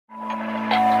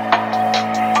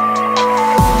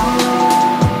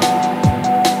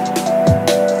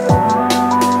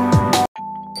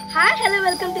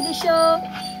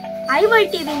Evil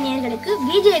TV நேயர்களுக்கு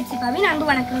விஜய் ரெசிபாவின் அன்பு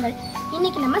வணக்கங்கள்.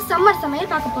 இன்னைக்கு நம்ம சம்மர் சமையல்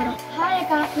பார்க்க போறோம். ஹாய்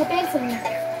அக்கா, உங்க பேர் சொல்லுங்க.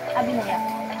 அபிநயா.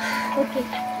 ஓகே,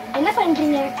 என்ன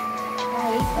பண்றீங்க?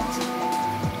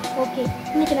 ஓகே,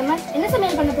 இன்னைக்கு நம்ம என்ன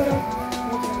சமையல் பண்ண போறோம்?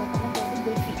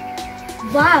 குல்ஃபி.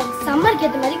 வாவ், சம்மருக்கு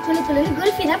ஏற்ற மாதிரி குளு குளுன்னு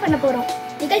குல்ஃபி தான் பண்ண போறோம்.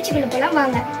 நிகழ்ச்சிக்குள்ள போலாம்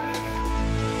வாங்க.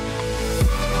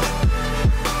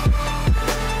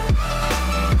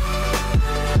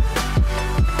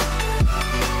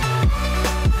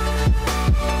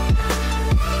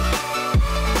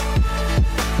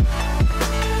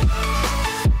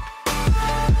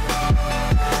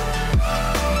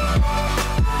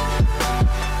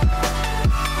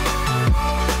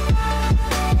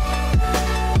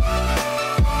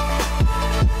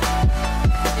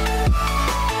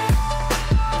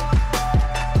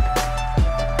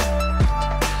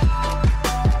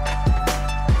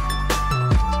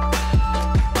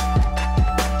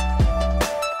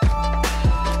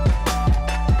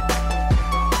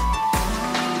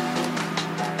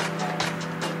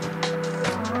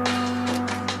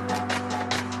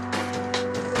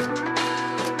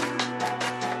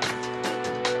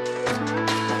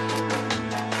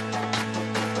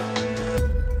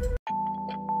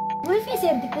 குல்ஃபி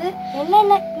செய்யறதுக்கு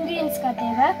என்னென்ன இன்கிரிடியன்ட்ஸ்க்கா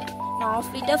தேவை? நான்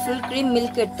 1/2 லிட்டர் ஃபுல் க்ரீம்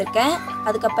மில்க் எடுத்திருக்கேன்.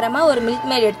 அதுக்கப்புறமா ஒரு மில்க்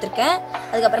மேட் எடுத்திருக்கேன்.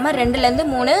 அதுக்கப்புறமா 2லேருந்து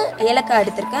 3 ஏலக்காய்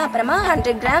எடுத்திருக்கேன். அப்புறமா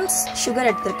 100 கிராம்ஸ் சுகர்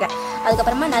எடுத்திருக்கேன்.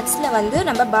 அதுக்கப்புறமா நட்ஸில் வந்து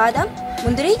நம்ம பாதாம்,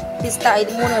 முந்திரி, பிஸ்தா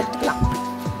இது 3 எடுத்துக்கலாம்.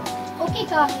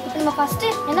 ஓகேக்கா, இப்போ நம்ம ஃபர்ஸ்ட்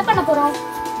என்ன பண்ண போறோம்?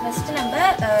 ஃபஸ்ட்டு நம்ம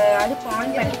அடுப்பு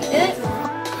ஆன் பண்ணிக்கிட்டு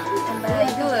நம்ம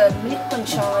இது மில்க்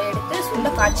கொஞ்சம் எடுத்து சுண்ட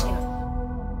காய்ச்சிக்கணும்.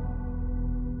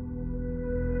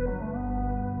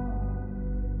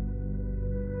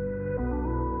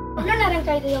 எவ்வளோ நேரம்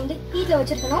இதை வந்து ஹீட்ல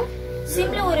வச்சிருக்கணும்?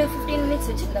 சிம்ல ஒரு 15 மினிட்ஸ்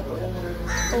வச்சுருந்தா போதும்.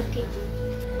 ஓகே,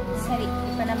 சரி.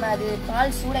 இப்போ நம்ம அது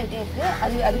பால் சூடாகிட்டே இருக்கு.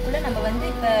 அதுக்குள்ளே நம்ம வந்து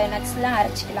இப்போ நட்ஸ்லாம்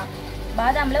அரைச்சிக்கலாம்.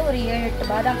 பாதாமில் ஒரு 7-8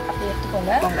 பாதாம் அப்படி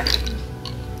எடுத்துக்கோங்க.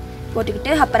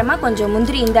 போட்டுக்கிட்டு அப்புறமா கொஞ்சம்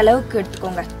முந்திரி இந்த அளவுக்கு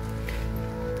எடுத்துக்கோங்க.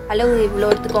 அளவு இவ்வளோ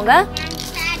எடுத்துக்கோங்க.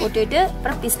 போட்டுக்கிட்டு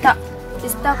அப்புறம்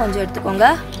பிஸ்தா கொஞ்சம் எடுத்துக்கோங்க.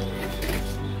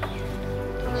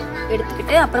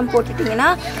 எடுத்துக்கிட்டு அப்புறம்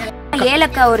போட்டுட்டிங்கன்னா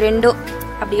ஏலக்காய் ஒரு 2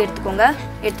 அப்படி எடுத்துக்கோங்க.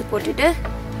 எடுத்து போட்டுட்டு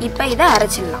இப்போ இதை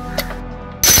அரைச்சிடலாம்.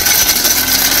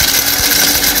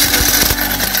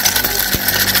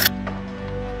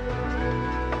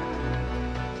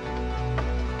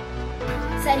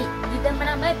 சரி, இதை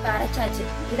நம்ம இப்போ அரைச்சாச்சு.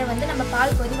 இதை வந்து நம்ம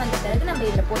பால் கொதி வந்த பிறகு நம்ம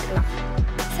இதில் போட்டுக்கலாம்.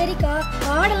 சரிக்கா,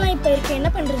 ஆடெல்லாம் இப்போ இருக்கு,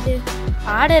 என்ன பண்றது?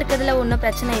 ஆடை இருக்கிறதுல ஒன்றும்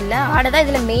பிரச்சனை இல்லை. ஆடை தான்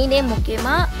இதில் மெயினே.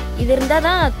 முக்கியமாக இது இருந்தால்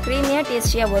தான் க்ரீமியாக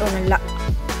டேஸ்டியாக வரும் நல்லா.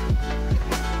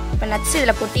 இப்போ நட்ஸ்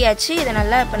இதில் பொட்டியாச்சு. இதை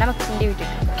நல்லா இப்போ நம்ம கிண்டி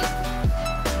விட்டுட்டு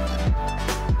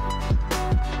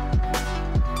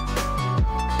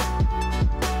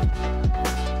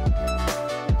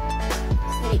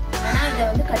சரி. ஆனால் இதை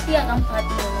வந்து கட்டியாகாமல்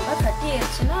பார்த்துக்கோங்க. கட்டி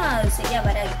ஆயிடுச்சுன்னா அது சரியாக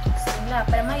வராது. சரிங்களா?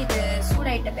 அப்புறமா இது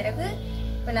சூடாயிட்ட பிறகு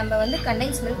இப்போ நம்ம வந்து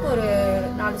கண்டென்ஸ் மில்க் ஒரு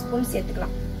 4 ஸ்பூன்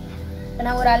சேர்த்துக்கலாம். இப்போ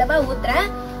நான் ஒரு அளவாக ஊற்றுறேன்.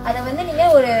 அதை வந்து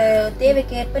நீங்கள் ஒரு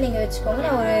தேவைக்கேற்ப நீங்கள் வச்சுக்கோங்க.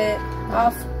 நான் ஒரு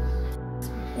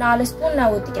 4 ஸ்பூன்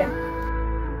நான் ஊற்றிக்கிறேன்.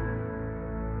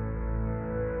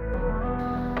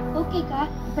 ஓகேக்கா,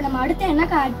 இப்போ நம்ம அடுத்து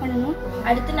என்னக்கா ஆட் பண்ணணும்?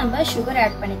 அடுத்து நம்ம சுகர்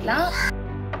ஆட் பண்ணிக்கலாம்.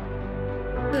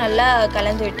 நல்லா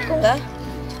கலந்து விட்டுக்கோங்க.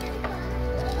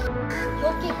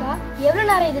 ஓகேக்கா, எவ்வளோ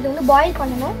நேரம் இது வந்து பாயில்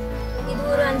பண்ணணும்? இது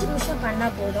ஒரு 5 நிமிஷம்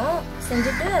பண்ணால் போதும்.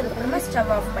 செஞ்சுட்டு அதுக்கப்புறமா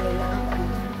ஸ்டவ் ஆஃப் பண்ணிடலாம்.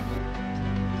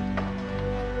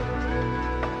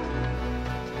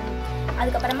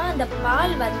 அதுக்கப்புறமா அந்த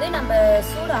பால் வந்து நம்ம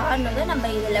சூடு ஆடினதை நம்ம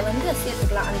இதில் வந்து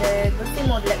சேர்த்துக்கலாம். அந்த குல்ஃபி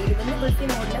மோடில் இது வந்து குல்ஃபி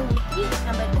மோடில் ஊற்றி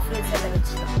நம்ம வந்து ஃப்ரீசரில்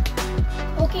வச்சுக்கலாம்.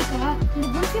 ஓகேக்கா, இந்த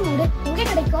குல்ஃபி மோடு எங்கே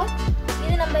கிடைக்கும்?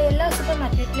 இது நம்ம எல்லா சூப்பர்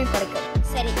மார்க்கெட்லேயும் கிடைக்கும்.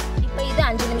 சரி, இப்போ இது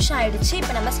 5 நிமிஷம் ஆயிடுச்சு.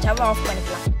 இப்போ நம்ம ஸ்டவ் ஆஃப்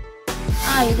பண்ணிக்கலாம்.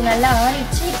 இது நல்லா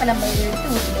ஆறிடுச்சு. இப்போ நம்ம இதை எடுத்து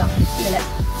ஊற்றிக்கலாம். இதில்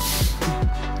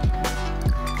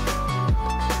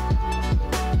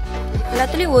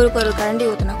எல்லாத்துலேயும் ஒரு கரண்டி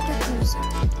ஊற்றினா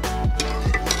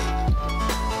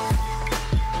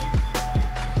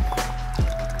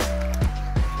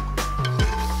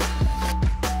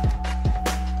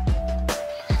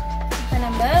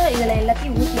இதில்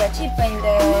எல்லாத்தையும் ஊற்றியாச்சு. இப்போ இந்த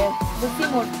குல்ஃபி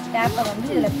மோட் டேப்பை வந்து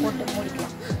இதில் போட்டு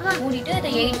மூடிக்கலாம். மூடிட்டு அதை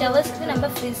 8 ஹவர்ஸ்க்கு நம்ம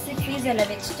ஃப்ரீசரில்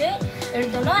வச்சுட்டு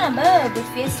எடுத்தோம்னா நம்ம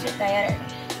குல்ஃபி தயாராகிடும்.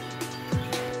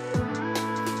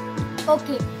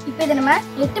 ஓகே, இப்போ இதை நம்ம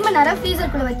 8 மணி நேரம்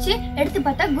ஃப்ரீசருக்குள்ள வச்சு எடுத்து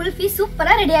பார்த்தா குல்ஃபி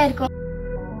சூப்பராக ரெடி ஆயிருக்கும்.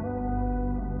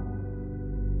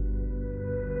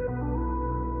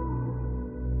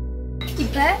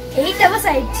 இப்போ 8 ஹவர்ஸ்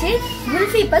ஆயிடுச்சு.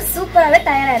 குல்ஃபி இப்போ சூப்பராகவே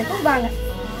தயாராக இருக்கும். வாங்க.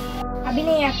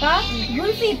 அபிநயாக்கா,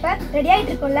 குல்ஃபி இப்போ ரெடி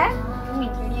ஆகிட்டு இருக்கும்ல?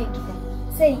 ரெடி ஆகிட்டு இருக்கோம்.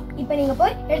 சரி, இப்போ நீங்க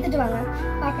போய் எடுத்துட்டு வாங்க,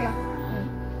 பார்க்கலாம்.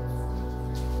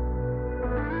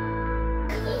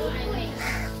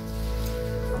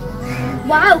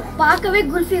 வாவ், பார்க்கவே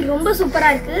குல்ஃபி ரொம்ப சூப்பரா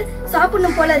இருக்கு,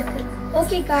 சாப்பிடணும் போல இருக்கு.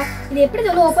 ஓகேக்கா, இது எப்படி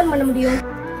வந்து ஓபன் பண்ண முடியும்?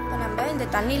 இப்போ நம்ம இந்த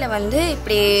தண்ணியில வந்து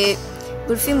இப்படி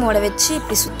குல்ஃபி மோட வச்சு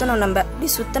இப்படி சுத்தணும். நம்ம இப்படி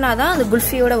சுத்தினா தான் அந்த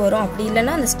குல்ஃபியோட வரும். அப்படி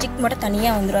இல்லைன்னா அந்த ஸ்டிக் மட்டும்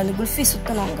தனியாக வந்துடும். அந்த குல்ஃபி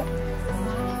சுத்தணும் அங்கே.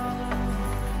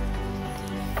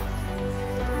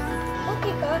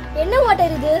 ஓகேக்கா, என்ன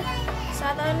வாட்டர் இது?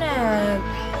 சாதாரண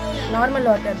நார்மல்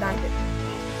வாட்டர் தான் இது.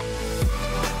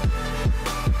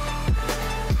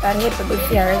 பாருங்க, இப்போ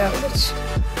குல்ஃபி அழகாக வந்துருச்சு.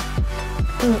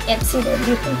 எஃப்சி எப்படி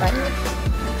இருக்குன்னு பாருங்க,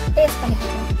 டேஸ்ட்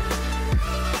பண்ணிக்கலாம்.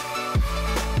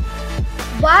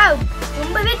 வாவ்,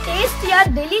 ரொம்பவே டேஸ்டியா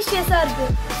டெலிஷியஸா இருக்கு.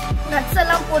 நட்ஸ்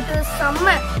எல்லாம் போட்டு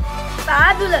செம்ம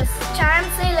ஃபேபுலஸ்,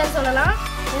 சான்ஸே இல்லைன்னு சொல்லலாம்.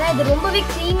 ஏன்னா இது ரொம்பவே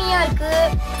க்ரீமியா இருக்கு.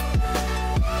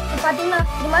 பாத்தீங்கன்னா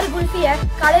இது மாதிரி குல்ஃபியை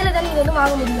கடையில தானே இது வந்து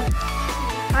வாங்க முடியும்.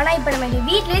 ஆனா இப்ப நம்ம இங்க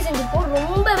வீட்லயே செஞ்சிருப்போம்.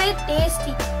 ரொம்பவே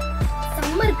டேஸ்டி,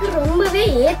 சம்மருக்கு ரொம்பவே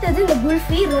ஏத்தது இந்த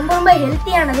குல்ஃபி. ரொம்ப ரொம்ப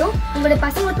ஹெல்த்தியானதும். உங்களுடைய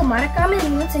பசங்களுக்கு மறக்காம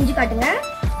நீங்க செஞ்சு காட்டுங்க.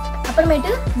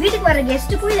 அப்புறமேட்டு வீட்டுக்கு வர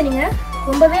கெஸ்ட்டுக்கும் இதை நீங்க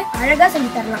ரொம்பவே அழகா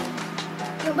செஞ்சு தரலாம்.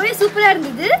 ரொம்பவே சூப்பரா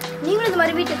இருந்தது. நீங்களும் இந்த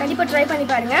மாதிரி வீட்டில் கண்டிப்பா ட்ரை பண்ணி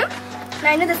பாருங்க.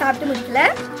 நான் இன்னும் இதை சாப்பிட்டு முடிக்கல.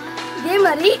 இதே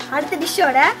மாதிரி அடுத்த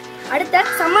டிஷ்ஷோட அடுத்த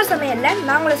சம்மர் சமையல்ல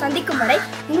நான் உங்களை சந்திக்கும் வரை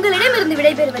உங்களிடமிருந்து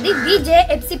விடைபெறுவது விஜே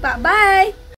எப்சிபா.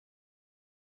 பாய்.